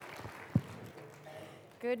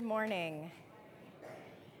Good morning.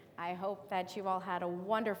 I hope that you all had a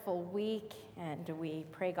wonderful week, and we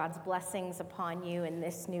pray God's blessings upon you in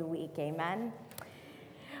this new week. Amen.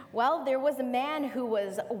 Well, there was a man who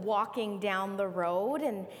was walking down the road,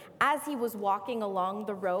 and as he was walking along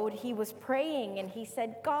the road, he was praying, and he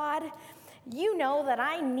said, God, you know that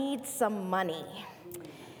I need some money.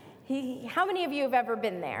 How many of you have ever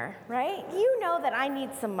been there, right? You know that I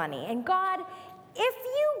need some money, and God, if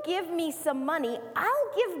you give me some money,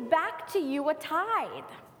 I'll give back to you a tithe.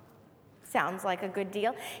 Sounds like a good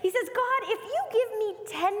deal. He says, God, if you give me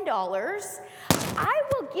 $10, I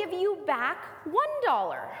will give you back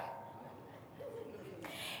 $1.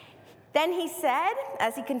 Then he said,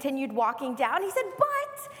 as he continued walking down, he said,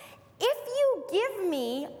 but if you give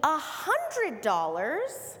me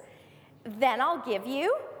 $100, then I'll give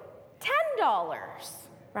you $10,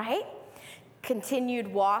 right?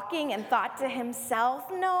 Continued walking and thought to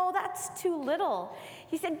himself, no, that's too little.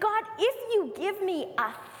 He said, God, if you give me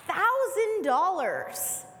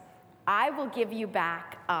 $1,000, I will give you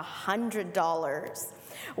back $100.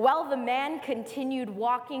 Well, the man continued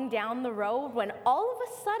walking down the road when all of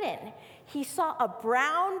a sudden he saw a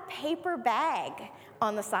brown paper bag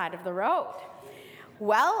on the side of the road.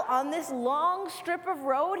 Well, on this long strip of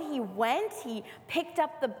road, he picked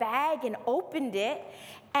up the bag and opened it.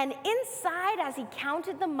 And inside, as he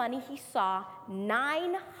counted the money, he saw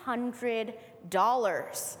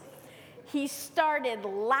 $900. He started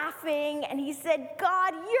laughing and he said,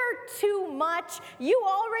 God, you're too much. You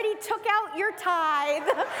already took out your tithe.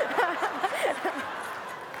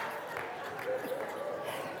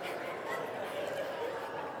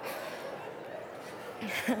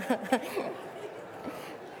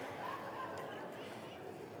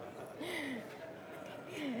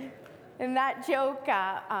 And that joke,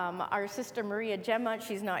 our sister Maria Gemma,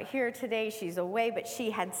 she's not here today, she's away, but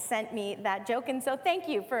she had sent me that joke. And so thank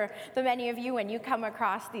you for the many of you when you come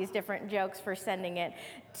across these different jokes for sending it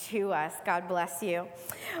to us. God bless you.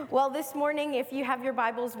 Well, this morning, if you have your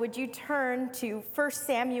Bibles, would you turn to 1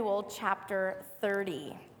 Samuel chapter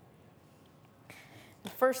 30.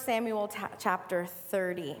 1 Samuel chapter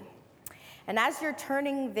 30. And as you're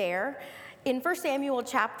turning there, in 1 Samuel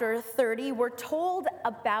chapter 30, we're told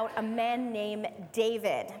about a man named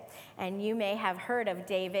David. And you may have heard of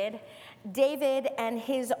David. David and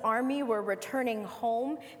his army were returning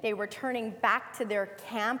home. They were turning back to their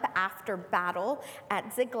camp after battle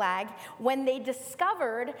at Ziklag when they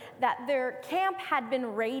discovered that their camp had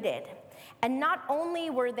been raided. And not only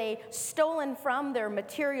were they stolen from their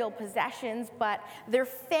material possessions, but their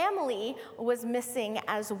family was missing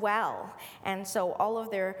as well. And so all of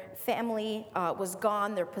their family was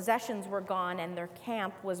gone, their possessions were gone, and their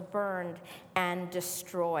camp was burned and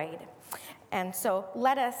destroyed. And so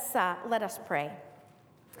let us pray.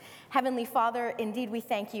 Heavenly Father, indeed we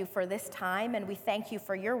thank you for this time, and we thank you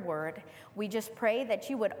for your word. We just pray that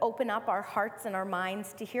you would open up our hearts and our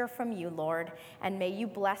minds to hear from you, Lord, and may you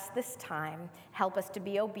bless this time. Help us to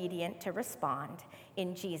be obedient to respond.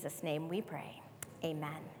 In Jesus' name we pray.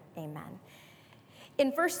 Amen. Amen.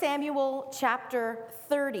 In 1 Samuel chapter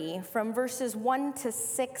 30, from verses 1 to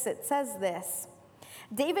 6, it says this: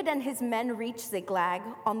 David and his men reached Ziklag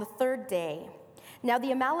on the third day. Now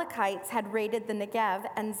the Amalekites had raided the Negev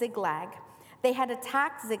and Ziklag. They had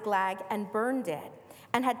attacked Ziklag and burned it,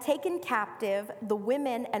 and had taken captive the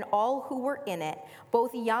women and all who were in it,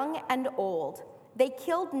 both young and old. They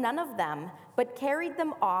killed none of them, but carried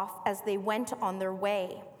them off as they went on their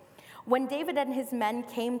way. When David and his men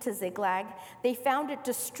came to Ziklag, they found it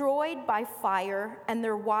destroyed by fire, and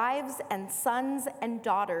their wives and sons and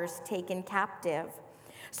daughters taken captive.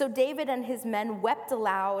 So David and his men wept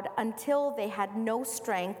aloud until they had no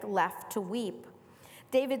strength left to weep.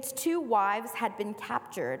 David's two wives had been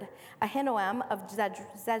captured, Ahinoam of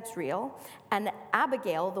Jezreel and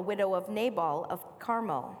Abigail, the widow of Nabal of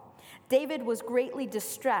Carmel. David was greatly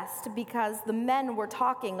distressed because the men were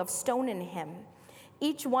talking of stoning him.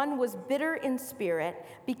 Each one was bitter in spirit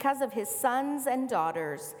because of his sons and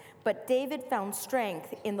daughters, but David found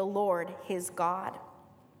strength in the Lord his God.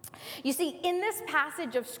 You see, in this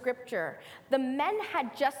passage of Scripture, the men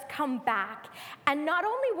had just come back, and not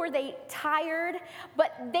only were they tired,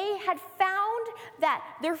 but they had found that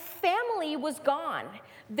their family was gone.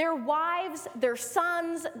 Their wives, their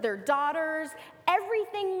sons, their daughters,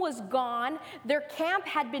 everything was gone. Their camp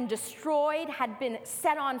had been destroyed, had been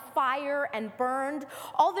set on fire and burned.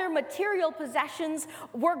 All their material possessions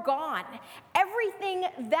were gone. Everything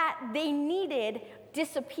that they needed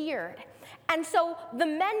disappeared. And so the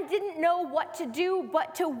men didn't know what to do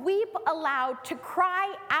but to weep aloud, to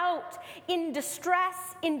cry out in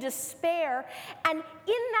distress, in despair. And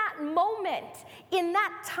in that moment, In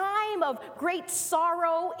that time of great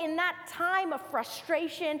sorrow, in that time of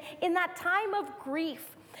frustration, in that time of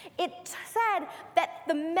grief, it said that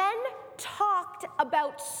the men talked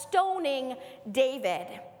about stoning David.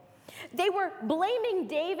 They were blaming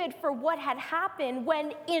David for what had happened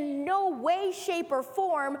when in no way, shape, or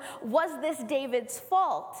form was this David's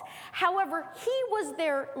fault. However, he was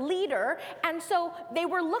their leader, and so they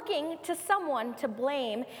were looking to someone to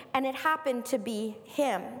blame, and it happened to be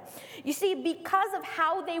him. You see, because of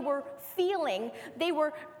how they were feeling, they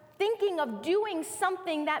were thinking of doing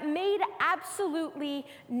something that made absolutely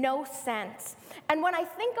no sense. And when I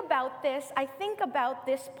think about this, I think about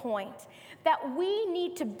this point, that we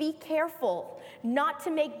need to be careful not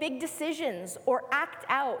to make big decisions or act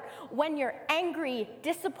out when you're angry,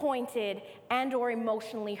 disappointed, and or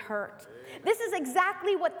emotionally hurt. This is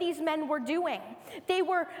exactly what these men were doing. They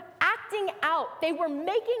were acting out. They were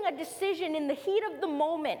making a decision in the heat of the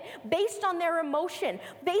moment based on their emotion,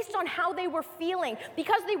 based on how they were feeling.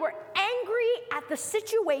 Because they were angry at the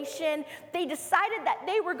situation, they decided that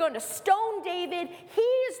they were going to stone David. He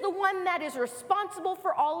is the one that is responsible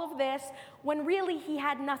for all of this, when really he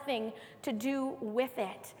had nothing to do with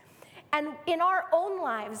it. And in our own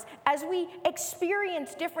lives, as we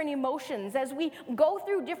experience different emotions, as we go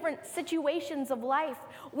through different situations of life,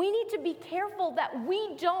 we need to be careful that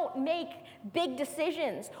we don't make big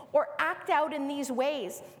decisions or act out in these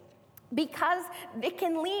ways, because it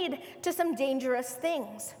can lead to some dangerous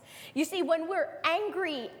things. You see, when we're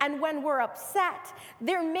angry and when we're upset,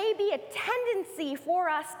 there may be a tendency for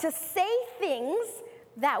us to say things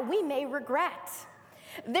that we may regret.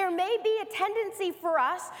 There may be a tendency for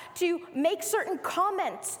us to make certain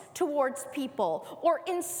comments towards people, or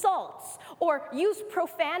insults, or use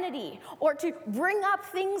profanity, or to bring up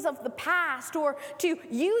things of the past, or to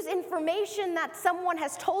use information that someone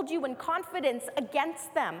has told you in confidence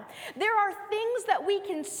against them. There are things that we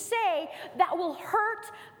can say that will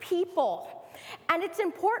hurt people. And it's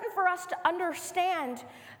important for us to understand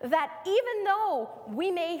that even though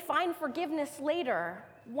we may find forgiveness later,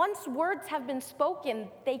 once words have been spoken,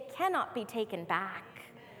 they cannot be taken back.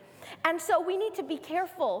 And so we need to be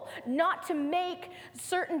careful not to make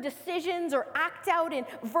certain decisions or act out in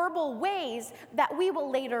verbal ways that we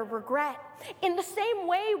will later regret. In the same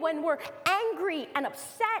way, when we're angry and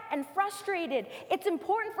upset and frustrated, it's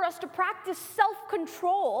important for us to practice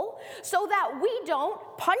self-control so that we don't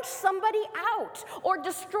punch somebody out or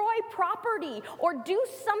destroy property or do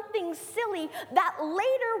something silly that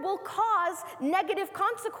later will cause negative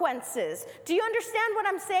consequences. Do you understand what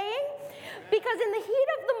I'm saying? Because in the heat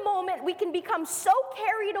of the moment, we can become so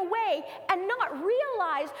carried away and not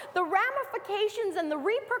realize the ramifications and the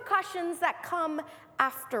repercussions that come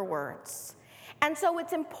afterwards. And so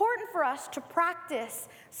it's important for us to practice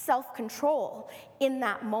self-control in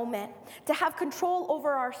that moment, to have control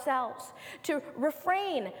over ourselves, to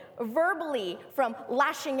refrain verbally from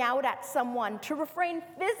lashing out at someone, to refrain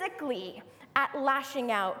physically at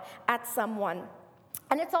lashing out at someone.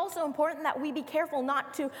 And it's also important that we be careful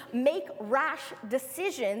not to make rash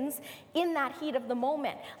decisions in that heat of the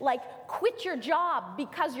moment, like quit your job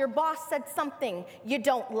because your boss said something you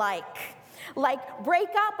don't like break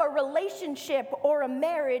up a relationship or a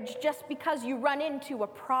marriage just because you run into a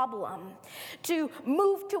problem, to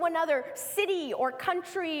move to another city or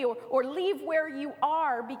country or leave where you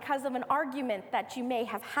are because of an argument that you may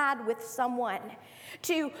have had with someone,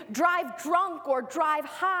 to drive drunk or drive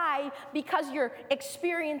high because you're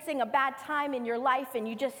experiencing a bad time in your life and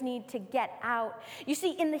you just need to get out. You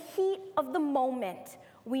see, in the heat of the moment,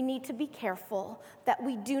 we need to be careful that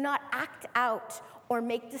we do not act out or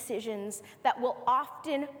make decisions that will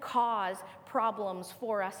often cause problems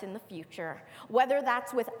for us in the future. Whether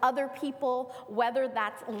that's with other people, whether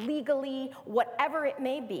that's legally, whatever it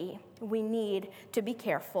may be, we need to be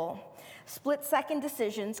careful. Split-second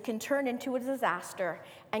decisions can turn into a disaster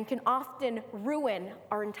and can often ruin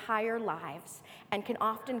our entire lives and can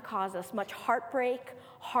often cause us much heartbreak,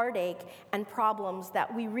 heartache, and problems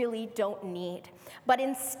that we really don't need. But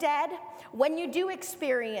instead, when you do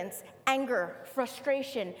experience anger,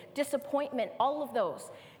 frustration, disappointment, all of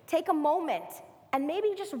those, take a moment and maybe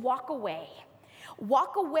just walk away.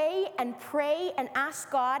 Walk away and pray and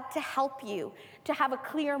ask God to help you to have a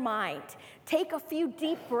clear mind. Take a few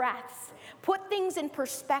deep breaths. Put things in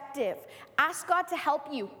perspective. Ask God to help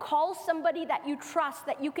you. Call somebody that you trust,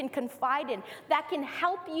 that you can confide in, that can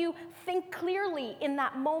help you think clearly in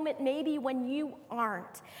that moment, maybe when you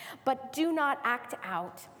aren't. But do not act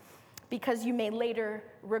out, because you may later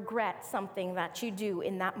regret something that you do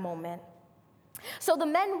in that moment. So the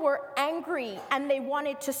men were angry and they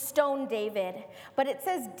wanted to stone David. But it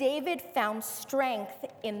says David found strength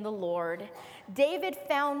in the Lord. David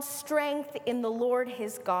found strength in the Lord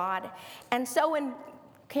his God. And so in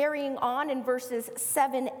carrying on in verses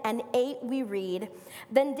 7 and 8, we read,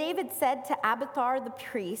 "Then David said to Abiathar the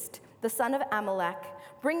priest, the son of Ahimelech,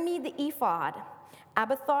 'Bring me the ephod.'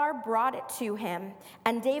 Abiathar brought it to him,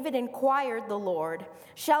 and David inquired the Lord,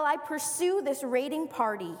 'Shall I pursue this raiding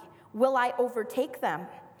party? Will I overtake them?'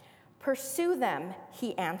 'Pursue them,'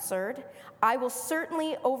 he answered. 'I will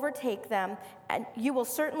certainly overtake them, and you will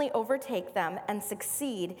certainly overtake them and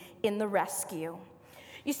succeed in the rescue.'"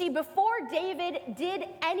 You see, before David did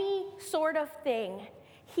any sort of thing,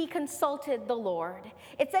 he consulted the Lord.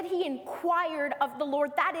 It said he inquired of the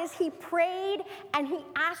Lord. That is, he prayed and he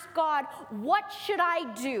asked God, "What should I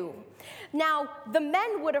do?" Now, the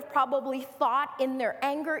men would have probably thought in their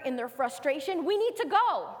anger, in their frustration, we need to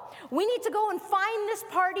go. We need to go and find this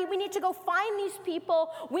party. We need to go find these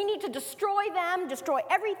people. We need to destroy them, destroy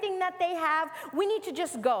everything that they have. We need to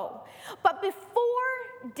just go. But before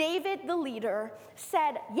David, the leader,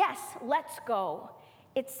 said, "Yes, let's go,"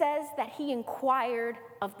 it says that he inquired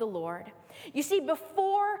of the Lord. You see,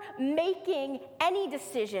 before making any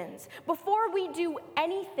decisions, before we do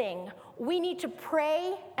anything, we need to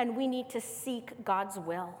pray and we need to seek God's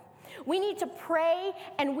will. We need to pray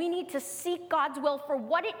and we need to seek God's will for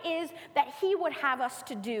what it is that he would have us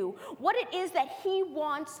to do, what it is that he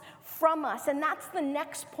wants from us. And that's the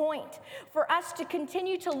next point, for us to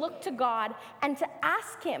continue to look to God and to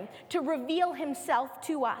ask him to reveal himself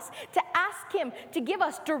to us, to ask him to give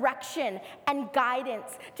us direction and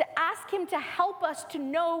guidance, to ask him to help us to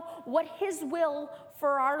know what his will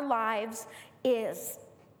for our lives is.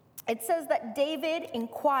 It says that David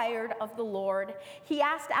inquired of the Lord. He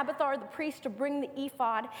asked Abiathar the priest to bring the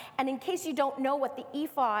ephod. And in case you don't know what the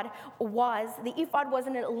ephod was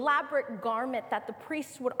an elaborate garment that the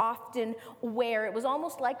priests would often wear. It was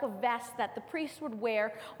almost like a vest that the priests would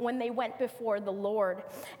wear when they went before the Lord.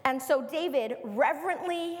 And so David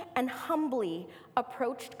reverently and humbly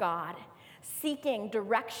approached God, seeking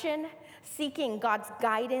direction, seeking God's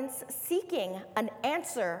guidance, seeking an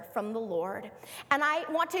answer from the Lord. And I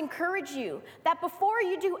want to encourage you that before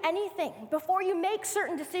you do anything, before you make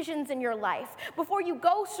certain decisions in your life, before you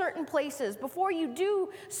go certain places, before you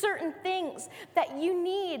do certain things, that you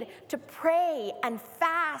need to pray and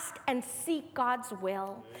fast and seek God's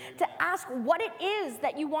will. To ask, what it is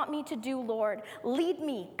that you want me to do, Lord. Lead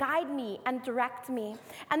me, guide me, and direct me.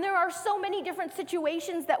 And there are so many different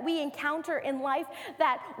situations that we encounter in life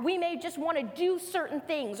that we may just want to do certain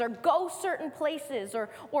things or go certain places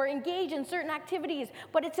or engage in certain activities.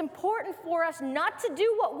 But it's important for us not to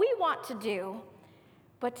do what we want to do,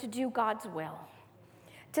 but to do God's will.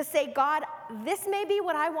 To say, God, this may be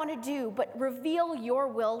what I want to do, but reveal your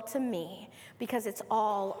will to me because it's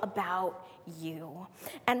all about you.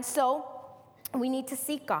 And so we need to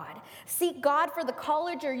seek God. Seek God for the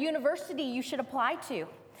college or university you should apply to.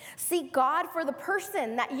 Seek God for the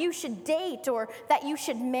person that you should date or that you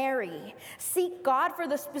should marry. Seek God for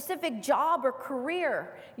the specific job or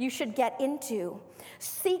career you should get into.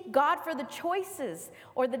 Seek God for the choices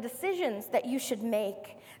or the decisions that you should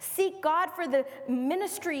make. Seek God for the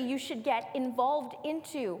ministry you should get involved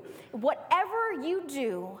into. Whatever you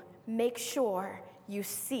do, make sure you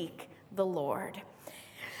seek the Lord.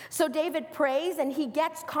 So David prays and he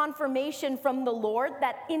gets confirmation from the Lord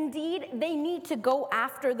that indeed they need to go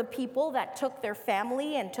after the people that took their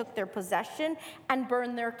family and took their possession and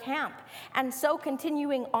burn their camp. And so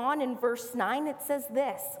continuing on in verse 9, it says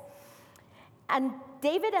this, "And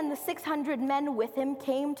David and the 600 men with him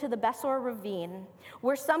came to the Besor ravine,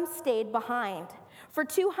 where some stayed behind. For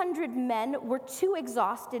 200 men were too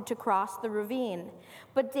exhausted to cross the ravine.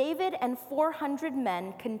 But David and 400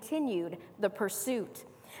 men continued the pursuit.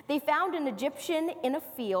 They found an Egyptian in a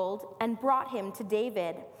field and brought him to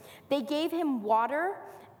David. They gave him water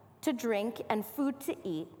to drink and food to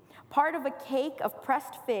eat, part of a cake of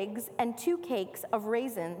pressed figs and 2 cakes of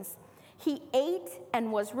raisins. He ate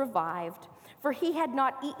and was revived, for he had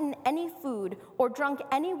not eaten any food or drunk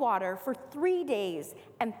any water for 3 days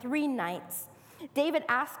and 3 nights. David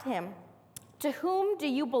asked him, 'To whom do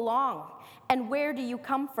you belong, and where do you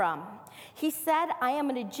come from?' He said, 'I am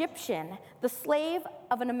an Egyptian, the slave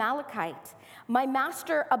of an Amalekite. My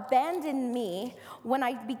master abandoned me when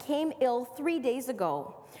I became ill 3 days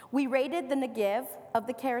ago. We raided the Negev of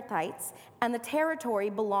the Kerethites and the territory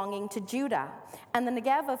belonging to Judah, and the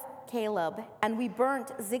Negev of Caleb, and we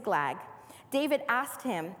burnt Ziklag.' David asked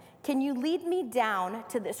him, 'Can you lead me down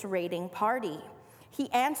to this raiding party?' He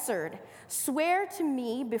answered, "Swear to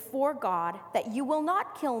me before God that you will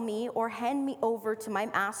not kill me or hand me over to my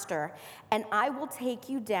master, and I will take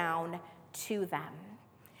you down to them."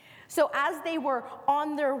 So as they were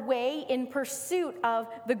on their way in pursuit of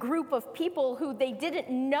the group of people who they didn't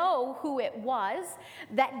know who it was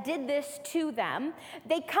that did this to them,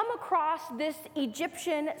 they come across this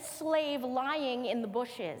Egyptian slave lying in the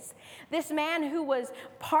bushes. This man who was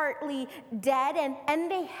partly dead, and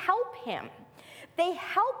they help him. They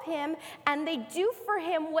help him and they do for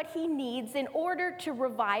him what he needs in order to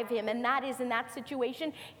revive him. And that is, in that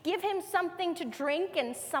situation, give him something to drink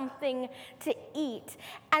and something to eat.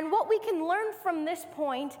 And what we can learn from this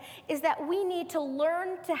point is that we need to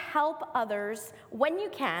learn to help others when you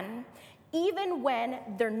can, even when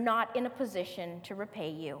they're not in a position to repay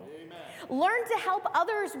you. Amen. Learn to help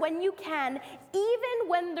others when you can, even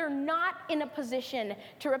when they're not in a position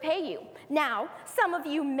to repay you. Now, some of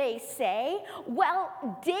you may say, well,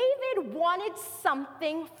 David wanted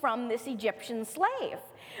something from this Egyptian slave,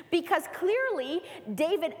 because clearly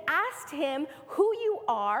David asked him who you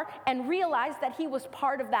are and realized that he was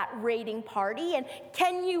part of that raiding party, and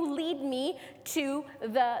can you lead me to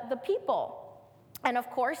the people? And of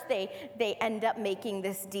course, they end up making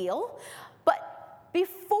this deal. But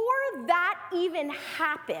before that even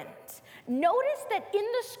happened, notice that in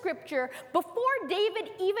the scripture, before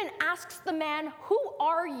David even asks the man, "Who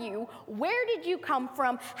are you? Where did you come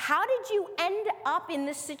from? How did you end up in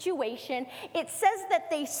this situation?" it says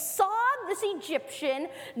that they saw this Egyptian,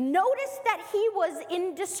 noticed that he was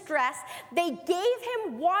in distress. They gave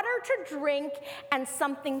him water to drink and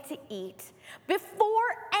something to eat.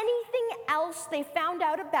 Before anything else they found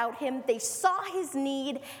out about him, they saw his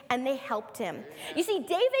need and they helped him. You see,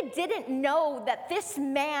 David didn't know that this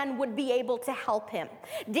man would be able to help him.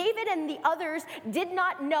 David and the others did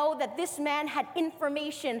not know that this man had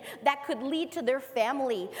information that could lead to their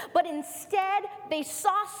family. But instead, they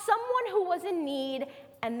saw someone who was in need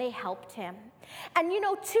and they helped him. And you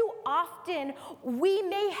know, too often we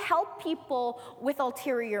may help people with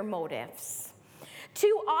ulterior motives.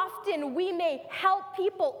 Too often we may help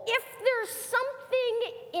people if there's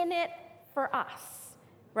something in it for us,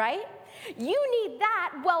 right? You need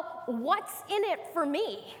that, well, what's in it for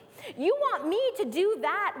me? You want me to do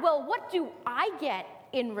that, well, what do I get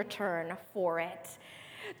in return for it?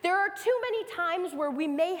 There are too many times where we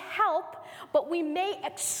may help, but we may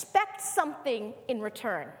expect something in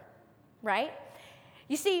return, right?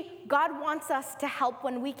 You see, God wants us to help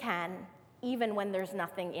when we can, even when there's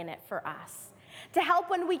nothing in it for us. To help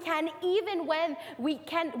when we can, even when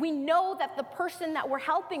we know that the person that we're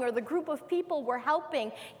helping or the group of people we're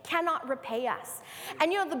helping cannot repay us.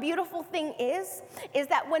 And you know, the beautiful thing is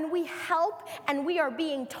that when we help and we are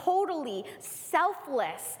being totally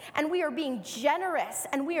selfless and we are being generous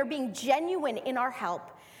and we are being genuine in our help,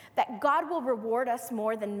 that God will reward us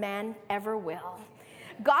more than man ever will.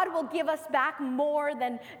 God will give us back more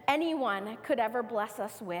than anyone could ever bless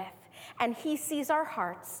us with. And he sees our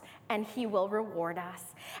hearts, and he will reward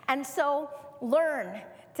us. And so learn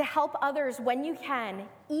to help others when you can,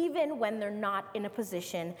 even when they're not in a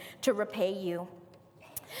position to repay you.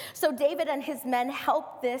 So David and his men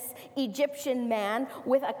helped this Egyptian man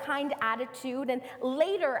with a kind attitude, and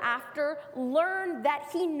later after learned that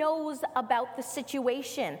he knows about the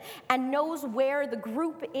situation and knows where the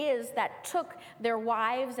group is that took their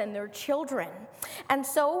wives and their children. And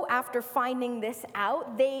so after finding this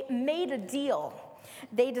out, they made a deal.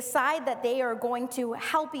 They decide that they are going to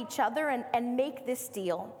help each other and make this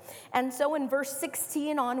deal. And so in verse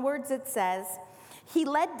 16 onwards it says, "He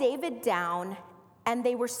led David down, and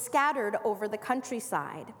they were scattered over the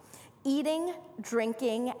countryside, eating,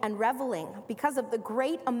 drinking, and reveling because of the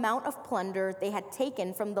great amount of plunder they had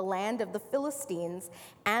taken from the land of the Philistines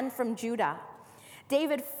and from Judah.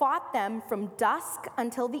 David fought them from dusk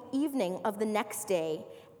until the evening of the next day,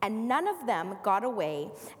 and none of them got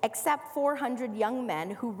away except 400 young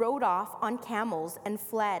men who rode off on camels and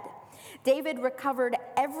fled. David recovered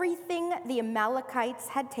everything the Amalekites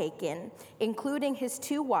had taken, including his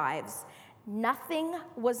 2 wives. Nothing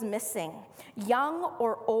was missing, young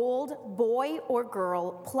or old, boy or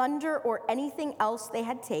girl, plunder or anything else they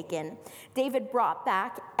had taken. David brought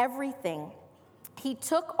back everything. He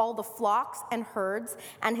took all the flocks and herds,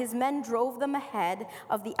 and his men drove them ahead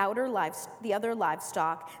of the other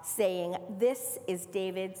livestock, saying, 'This is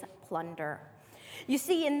David's plunder.'" You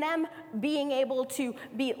see, in them being able to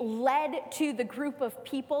be led to the group of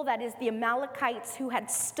people, that is the Amalekites who had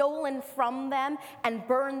stolen from them and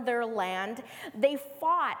burned their land, they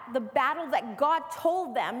fought the battle that God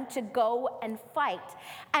told them to go and fight.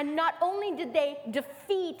 And not only did they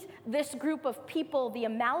defeat this group of people, the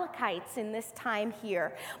Amalekites in this time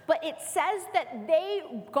here, but it says that they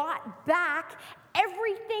got back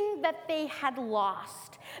everything that they had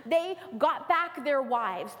lost. They got back their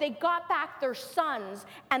wives. They got back their sons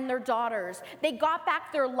and their daughters. They got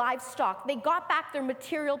back their livestock. They got back their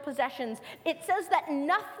material possessions. It says that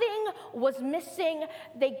nothing was missing.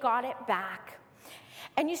 They got it back.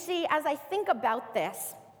 And you see, as I think about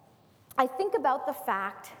this, I think about the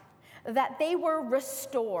fact that they were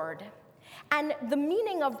restored. And the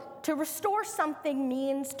meaning of to restore something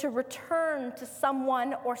means to return to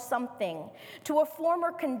someone or something, to a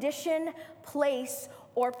former condition, place,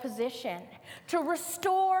 or position. To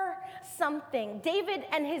restore something. David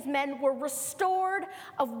and his men were restored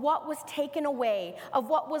of what was taken away, of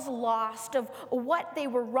what was lost, of what they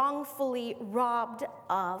were wrongfully robbed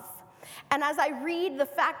of. And as I read the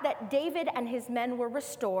fact that David and his men were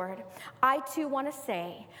restored, I too want to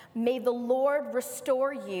say, may the Lord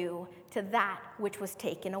restore you to that which was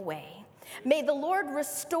taken away. May the Lord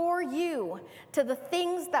restore you to the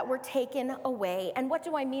things that were taken away. And what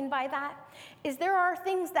do I mean by that? Is there are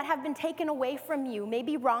things that have been taken away from you,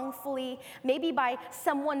 maybe wrongfully, maybe by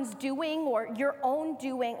someone's doing or your own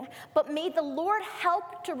doing, but may the Lord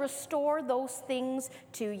help to restore those things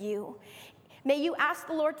to you. May you ask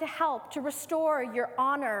the Lord to help to restore your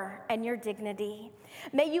honor and your dignity.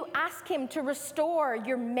 May you ask him to restore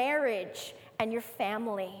your marriage and your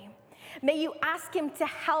family. May you ask him to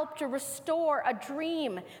help to restore a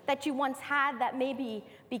dream that you once had that maybe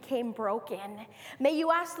became broken. May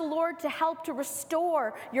you ask the Lord to help to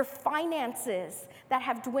restore your finances that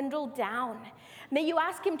have dwindled down. May you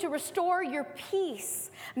ask him to restore your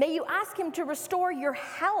peace. May you ask him to restore your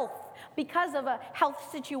health because of a health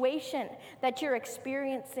situation that you're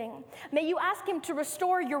experiencing. May you ask him to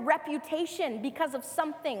restore your reputation because of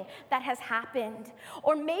something that has happened.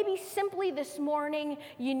 Or maybe simply this morning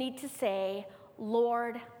you need to say,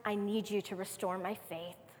 Lord, I need you to restore my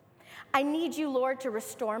faith. I need you, Lord, to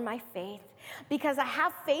restore my faith. Because I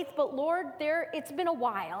have faith, but Lord, it's been a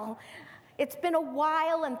while. It's been a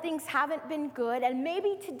while and things haven't been good. And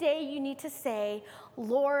maybe today you need to say,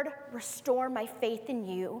 Lord, restore my faith in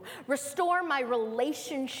you. Restore my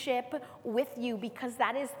relationship with you, because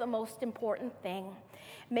that is the most important thing.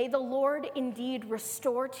 May the Lord indeed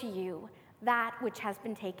restore to you that which has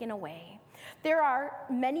been taken away. There are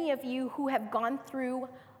many of you who have gone through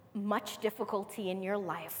much difficulty in your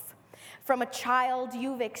life. From a child,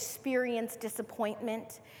 you've experienced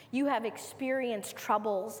disappointment. You have experienced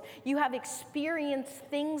troubles. You have experienced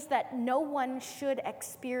things that no one should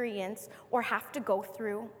experience or have to go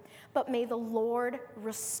through. But may the Lord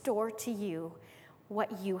restore to you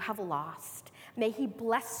what you have lost. May he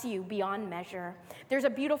bless you beyond measure. There's a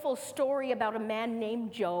beautiful story about a man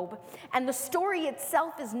named Job, and the story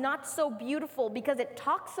itself is not so beautiful because it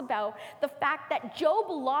talks about the fact that Job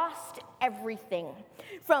lost everything,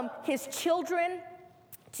 from his children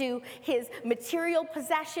to his material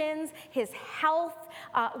possessions. His health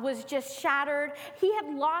was just shattered. He had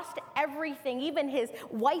lost everything. Even his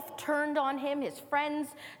wife turned on him. His friends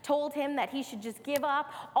told him that he should just give up.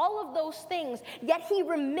 All of those things. Yet he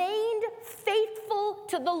remained faithful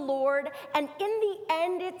to the Lord. And in the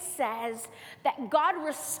end, it says that God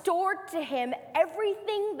restored to him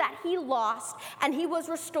everything that he lost. And he was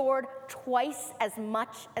restored twice as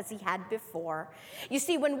much as he had before. You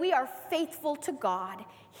see, when we are faithful to God,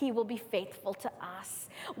 he will be faithful to us.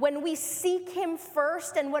 When we seek him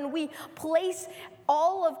first and when we place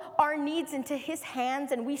all of our needs into his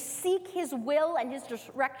hands and we seek his will and his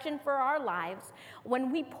direction for our lives,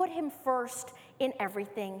 when we put him first in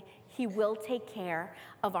everything, he will take care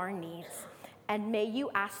of our needs. And may you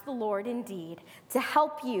ask the Lord indeed to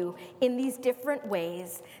help you in these different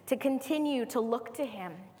ways, to continue to look to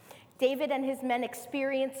him. David and his men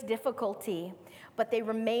experienced difficulty, but they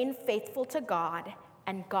remained faithful to God,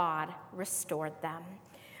 and God restored them.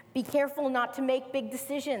 Be careful not to make big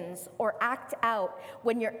decisions or act out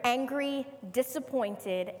when you're angry,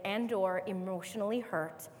 disappointed, and/or emotionally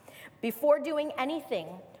hurt. Before doing anything,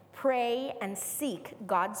 pray and seek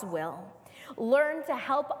God's will. Learn to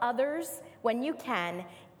help others when you can,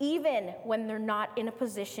 even when they're not in a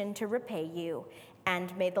position to repay you.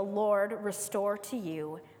 And may the Lord restore to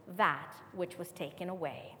you that which was taken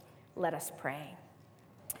away. Let us pray.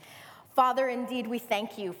 Father, indeed, we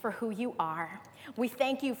thank you for who you are. We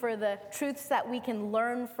thank you for the truths that we can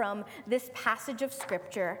learn from this passage of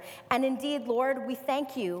Scripture. And indeed, Lord, we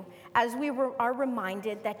thank you as we are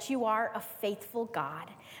reminded that you are a faithful God,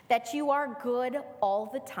 that you are good all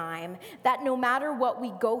the time, that no matter what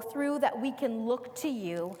we go through, that we can look to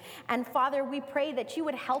you. And Father, we pray that you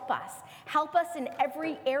would help us in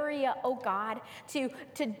every area, oh God,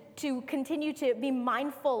 to continue to be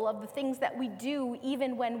mindful of the things that we do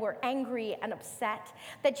even when we're angry and upset,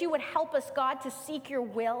 that you would help us, God, to seek your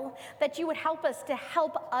will, that you would help us to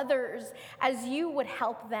help others as you would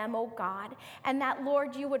help them, oh God, and that,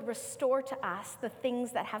 Lord, you would restore to us the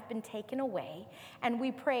things that have been taken away. And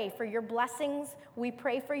we pray for your blessings, we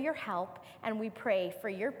pray for your help, and we pray for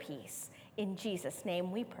your peace. In Jesus'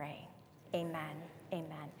 name we pray. Amen.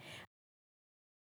 Amen.